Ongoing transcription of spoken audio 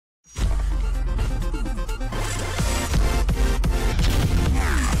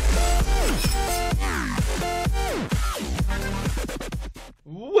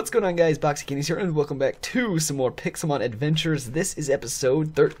going on, guys? BoxyKitties here, and welcome back to some more Pixelmon adventures. This is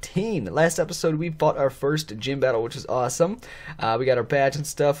episode 13. Last episode, we fought our first gym battle, which was awesome. We got our badge and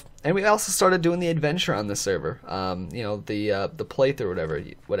stuff, and we also started doing the adventure on the server. You know, the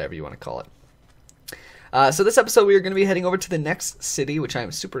playthrough, whatever you want to call it. So this episode, we are going to be heading over to the next city, which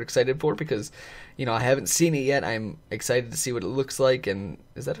I'm super excited for because, you know, I haven't seen it yet. I'm excited to see what it looks like. And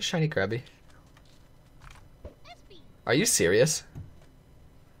is that a shiny Krabby? Are you serious?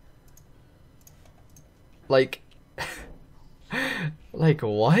 Like, like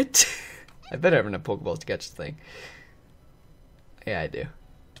what? I better have enough Pokeballs to catch the thing. Yeah, I do.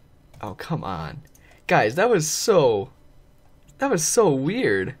 Oh, come on. Guys, that was so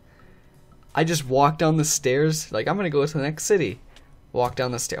weird. I just walked down the stairs, like, I'm gonna go to the next city. Walk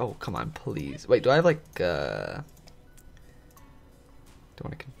down the stairs. Oh, come on, please. Wait, do I have, like, don't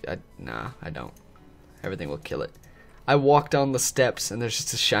wanna nah, I don't. Everything will kill it. I walk down the steps, and there's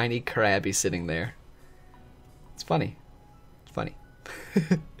just a shiny Krabby sitting there. It's funny. It's funny.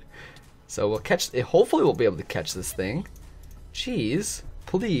 So we'll catch, hopefully we'll be able to catch this thing. Jeez,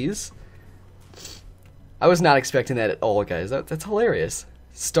 please. I was not expecting that at all, guys. That's hilarious.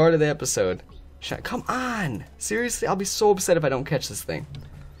 Start of the episode. Come on! Seriously, I'll be so upset if I don't catch this thing.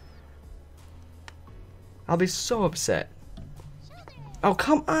 I'll be so upset. Oh,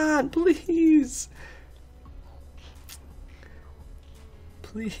 come on, please!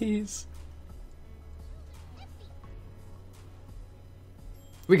 Please.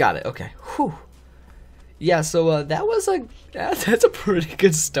 We got it, okay. Whew. Yeah, so that was that's a pretty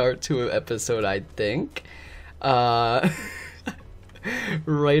good start to an episode, I think.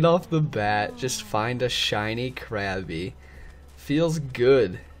 Right off the bat, just find a shiny Krabby. Feels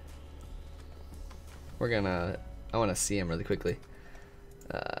good. I wanna see him really quickly.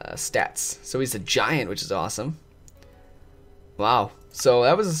 Stats. So he's a giant, which is awesome. Wow. So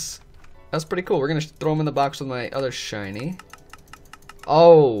that was pretty cool. We're gonna throw him in the box with my other shiny.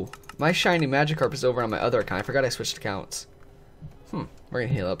 Oh, my shiny Magikarp is over on my other account. I forgot I switched accounts. We're gonna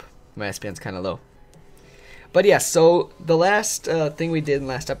heal up. My SPN's kind of low. But yeah, so the last thing we did in the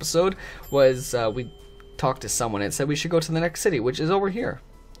last episode was we talked to someone and said we should go to the next city, which is over here.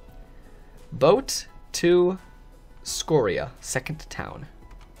 Boat to Scoria, second town.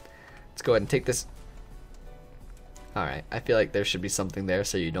 Let's go ahead and take this. Alright, I feel like there should be something there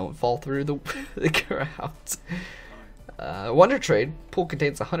so you don't fall through the crowds. Wonder Trade. Pool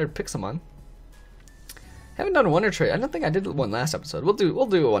contains 100 Pixelmon. Haven't done a Wonder Trade. I don't think I did one last episode. We'll do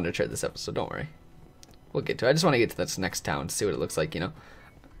a Wonder Trade this episode, don't worry. We'll get to it. I just want to get to this next town to see what it looks like, you know.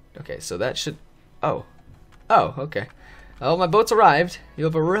 Okay, so that should... Oh, okay. Oh, my boat's arrived. You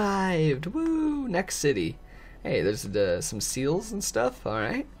have arrived. Woo! Next city. Hey, there's some seals and stuff.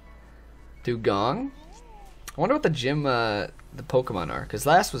 Alright. Dugong. I wonder what the gym, the Pokemon are. Because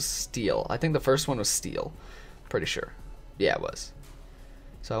last was Steel. I think the first one was Steel. Pretty sure. Yeah, it was.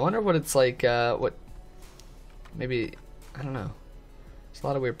 So I wonder what it's like, what... Maybe... I don't know. There's a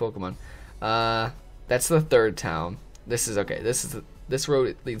lot of weird Pokemon. That's the third town. This is okay. This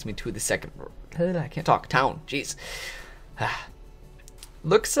road leads me to the second road. I can't talk. Town. Jeez.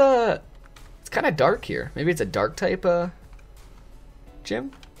 Looks it's kind of dark here. Maybe it's a dark type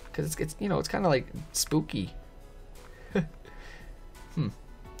gym, because it's you know it's kind of like spooky. This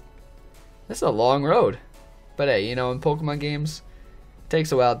is a long road, but hey, you know in Pokemon games, it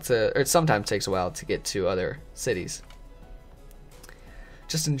takes a while to, or it sometimes takes a while to get to other cities.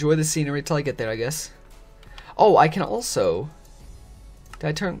 Just enjoy the scenery till I get there, I guess. Oh, I can also... Did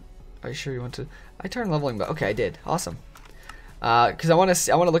I turn... Are you sure you want to... I turned leveling, but... Okay, I did. Awesome. Because I want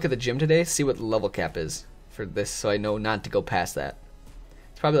to look at the gym today, see what the level cap is for this, so I know not to go past that.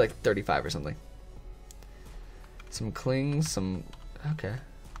 It's probably like 35 or something. Some clings, some... Okay.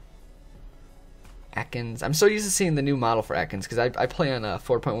 Ekans. I'm so used to seeing the new model for Ekans, because I play on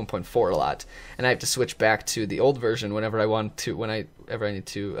 4.1.4 a lot, and I have to switch back to the old version whenever I want to, whenever I need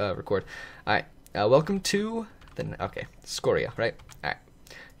to record. Alright. Welcome to okay, Scoria, right? Alright.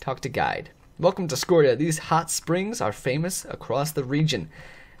 Talk to guide. Welcome to Scoria. These hot springs are famous across the region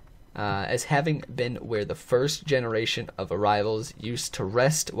as having been where the first generation of arrivals used to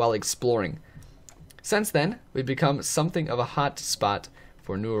rest while exploring. Since then, we've become something of a hot spot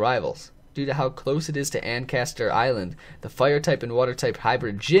for new arrivals. Due to how close it is to Ancaster Island, the fire-type and water-type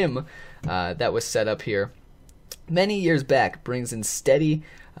hybrid gym that was set up here many years back brings in steady...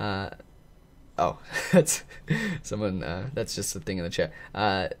 Oh, that's someone, that's just a thing in the chat.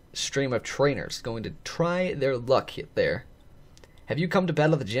 Stream of trainers going to try their luck there. Have you come to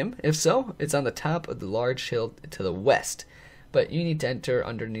battle the gym? If so, it's on the top of the large hill to the west. But you need to enter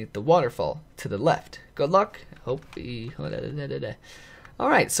underneath the waterfall to the left. Good luck. Hope we...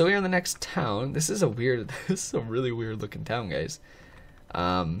 Alright, so we're in the next town. This is a really weird looking town, guys.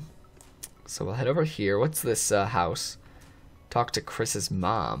 So we'll head over here. What's this house? Talk to Chris's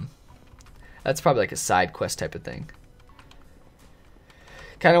mom. That's probably like a side quest type of thing.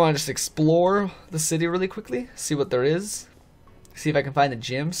 Kind of want to just explore the city really quickly, see what there is, see if I can find the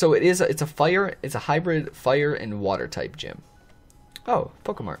gym. So it's a hybrid fire and water type gym. Oh,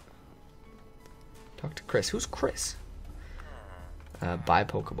 Pokemon. Talk to Chris. Who's Chris? Buy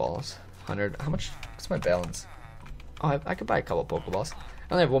Pokeballs. 100. How much? What's my balance? Oh, I could buy a couple Pokeballs.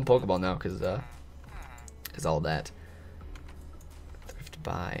 I only have one Pokeball now because all that. Thrift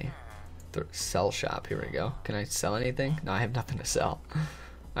buy. Sell shop. Here we go. Can I sell anything? No, I have nothing to sell.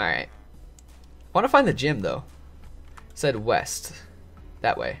 Alright. I want to find the gym though. It said west.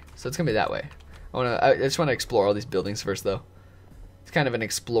 That way. So it's gonna be that way. I just want to explore all these buildings first though. It's kind of an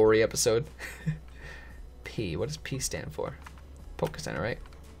explory episode. P. What does P stand for? Poke Center, right?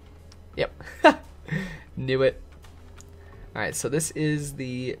 Yep. Knew it. Alright, so this is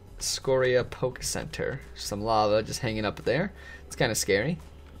the Scoria Poke Center. Some lava just hanging up there. It's kind of scary.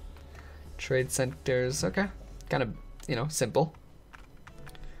 Trade centers, okay. Kind of, you know, simple.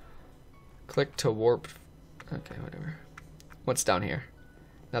 Click to warp. Okay, whatever. What's down here?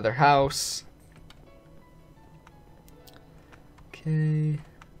 Another house. Okay.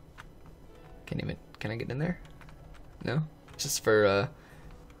 Can I get in there? No? Just for,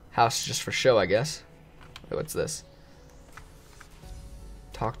 house just for show, I guess. Wait, what's this?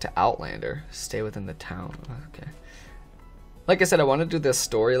 Talk to Outlander. Stay within the town. Okay. Like I said, I want to do this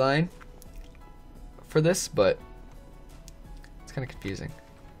storyline for this, but it's kind of confusing.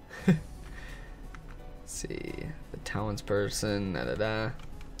 Let's see. The townsperson.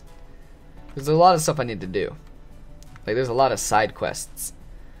 There's a lot of stuff I need to do. Like, there's a lot of side quests.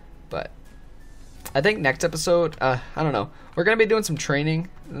 But I think next episode, I don't know. We're going to be doing some training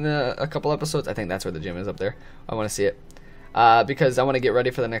in a couple episodes. I think that's where the gym is up there. I want to see it. Because I want to get ready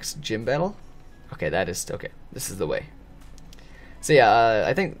for the next gym battle. Okay, that is, okay. This is the way. So yeah,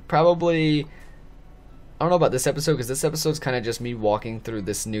 I think probably, I don't know about this episode because this episode's kind of just me walking through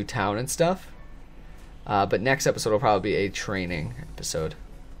this new town and stuff. But next episode will probably be a training episode.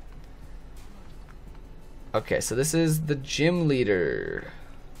 Okay, so this is the gym leader.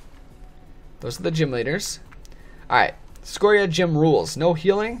 Those are the gym leaders. Alright, Scoria gym rules. No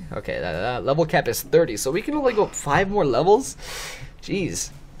healing. Okay, that level cap is 30, so we can only go 5 more levels?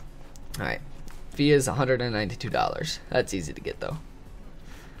 Jeez. Alright, fee is $192. That's easy to get, though.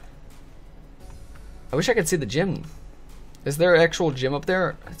 I wish I could see the gym. Is there an actual gym up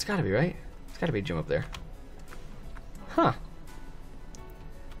there? It's gotta be, right? It's gotta be a gym up there. Huh.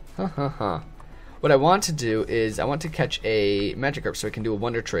 What I want to do is I want to catch a Magikarp so I can do a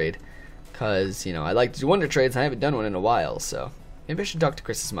Wonder Trade. Because, you know, I like to do Wonder Trades and I haven't done one in a while, so maybe I should talk to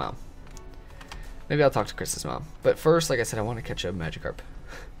Chris's mom. Maybe I'll talk to Chris's mom. But first, like I said, I want to catch a Magikarp.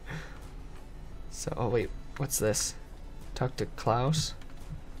 So, oh wait, what's this? Talk to Klaus?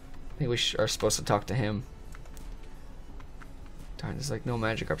 I think we are supposed to talk to him. Darn, there's like no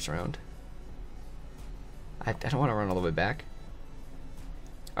Magikarps around. I don't want to run all the way back.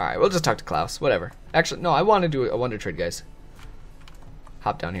 Alright, we'll just talk to Klaus. Whatever. Actually, no, I want to do a Wonder Trade, guys.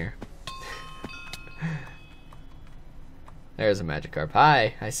 Hop down here. There's a Magikarp.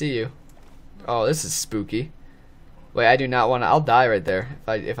 Hi, I see you. Oh, this is spooky. Wait, I do not want to. I'll die right there.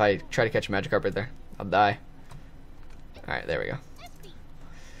 If I try to catch a Magikarp right there, I'll die. Alright, there we go.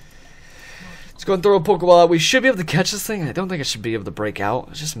 Let's go and throw a Pokeball out. We should be able to catch this thing. I don't think it should be able to break out.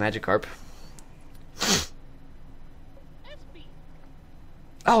 It's just Magikarp.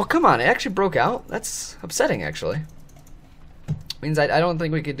 Oh, come on. It actually broke out? That's upsetting, actually. Means I don't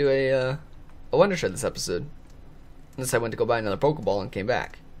think we could do a Wonder Trade this episode. Unless I went to go buy another Pokeball and came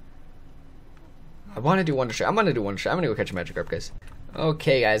back. I want to do Wonder Trade. I'm going to do Wonder Trade. I'm going to go catch a Magikarp, guys.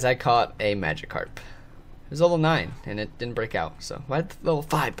 Okay, guys. I caught a Magikarp. It was level 9, and it didn't break out. So, why did level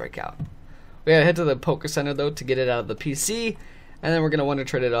 5 break out? We gotta head to the Poke Center, though, to get it out of the PC. And then we're going to Wonder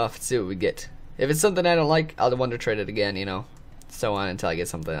Trade it off and see what we get. If it's something I don't like, I'll Wonder Trade it again, you know. So on until I get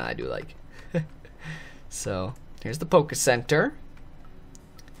something I do like. So, here's the Poke Center.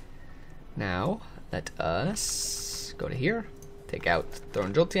 Now, let us go to here. Take out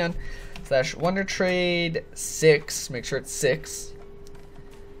Thorn Jolteon. / Wonder Trade 6. Make sure it's 6.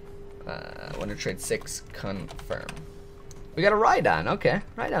 Wonder Trade 6. Confirm. We got a Rhydon. Okay.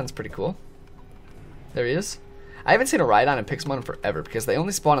 Rhydon's pretty cool. There he is. I haven't seen a Rhydon in Pixelmon in forever because they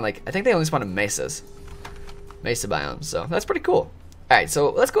only spawn in, like, I think they only spawn in mesas. Mesa biomes, so that's pretty cool. Alright, so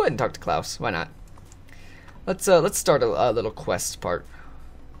let's go ahead and talk to Klaus. Why not? Let's start a little quest part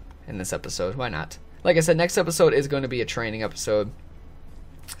in this episode. Why not? Like I said, next episode is going to be a training episode.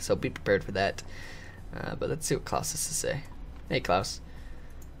 So be prepared for that. But let's see what Klaus has to say. Hey, Klaus.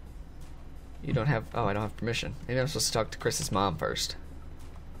 You don't have... Oh, I don't have permission. Maybe I'm supposed to talk to Chris's mom first.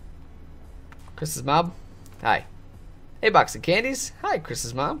 Chris's mom? Hi. Hey, box of candies. Hi,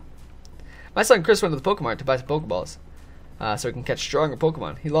 Chris's mom. My son Chris went to the Pokemon to buy some Pokeballs. So he can catch stronger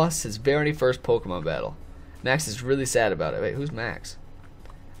Pokemon. He lost his very first Pokemon battle. Max is really sad about it. Wait, who's Max?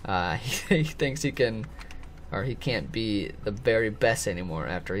 He thinks he can... Or he can't be the very best anymore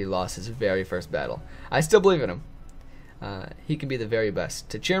after he lost his very first battle. I still believe in him. He can be the very best.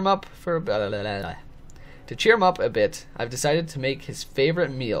 To cheer him up a bit, I've decided to make his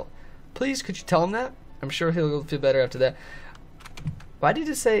favorite meal. Please, could you tell him that? I'm sure he'll feel better after that. Why did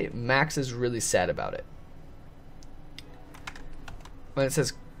you say Max is really sad about it? When it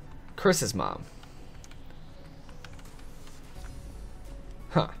says Chris's mom.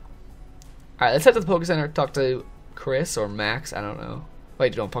 Huh. Alright, let's head to the Poke Center, talk to Chris or Max, I don't know.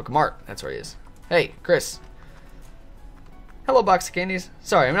 Wait, you don't Pokemart. That's where he is. Hey, Chris. Hello, box of candies.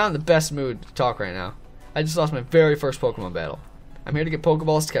 Sorry, I'm not in the best mood to talk right now. I just lost my very first Pokemon battle. I'm here to get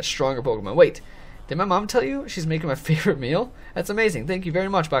Pokeballs to catch stronger Pokemon. Wait, did my mom tell you she's making my favorite meal? That's amazing. Thank you very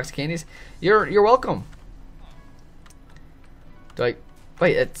much, box of candies. You're welcome. Do I...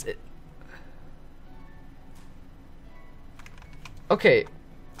 Wait, it's... Okay,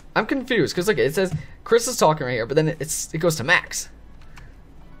 I'm confused, because look, it says Chris is talking right here, but then it goes to Max.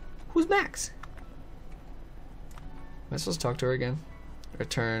 Who's Max? Am I supposed to talk to her again?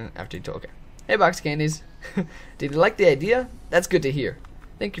 Return after you talk. Okay. Hey, box of candies. Did you like the idea? That's good to hear.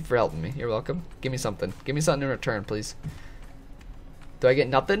 Thank you for helping me. You're welcome. Give me something. Give me something in return, please. Do I get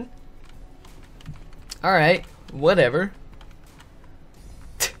nothing? Alright. Whatever.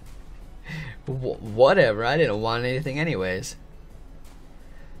 Whatever. I didn't want anything anyways.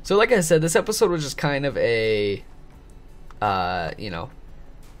 So like I said, this episode was just kind of a, you know,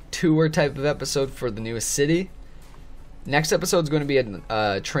 tour type of episode for the newest city. Next episode is going to be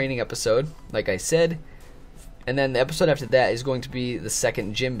a training episode, like I said. And then the episode after that is going to be the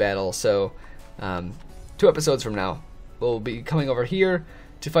second gym battle. So 2 episodes from now, we'll be coming over here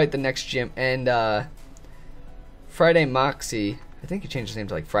to fight the next gym. And Friday Moxie, I think he changed his name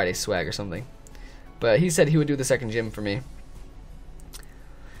to like Friday Swag or something. But he said he would do the second gym for me.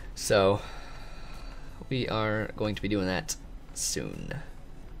 So we are going to be doing that soon.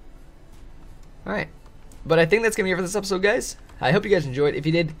 Alright. But I think that's going to be it for this episode, guys. I hope you guys enjoyed. If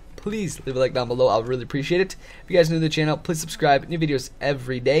you did, please leave a like down below. I'll really appreciate it. If you guys are new to the channel, please subscribe. New videos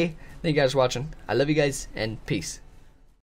every day. Thank you guys for watching. I love you guys, and peace.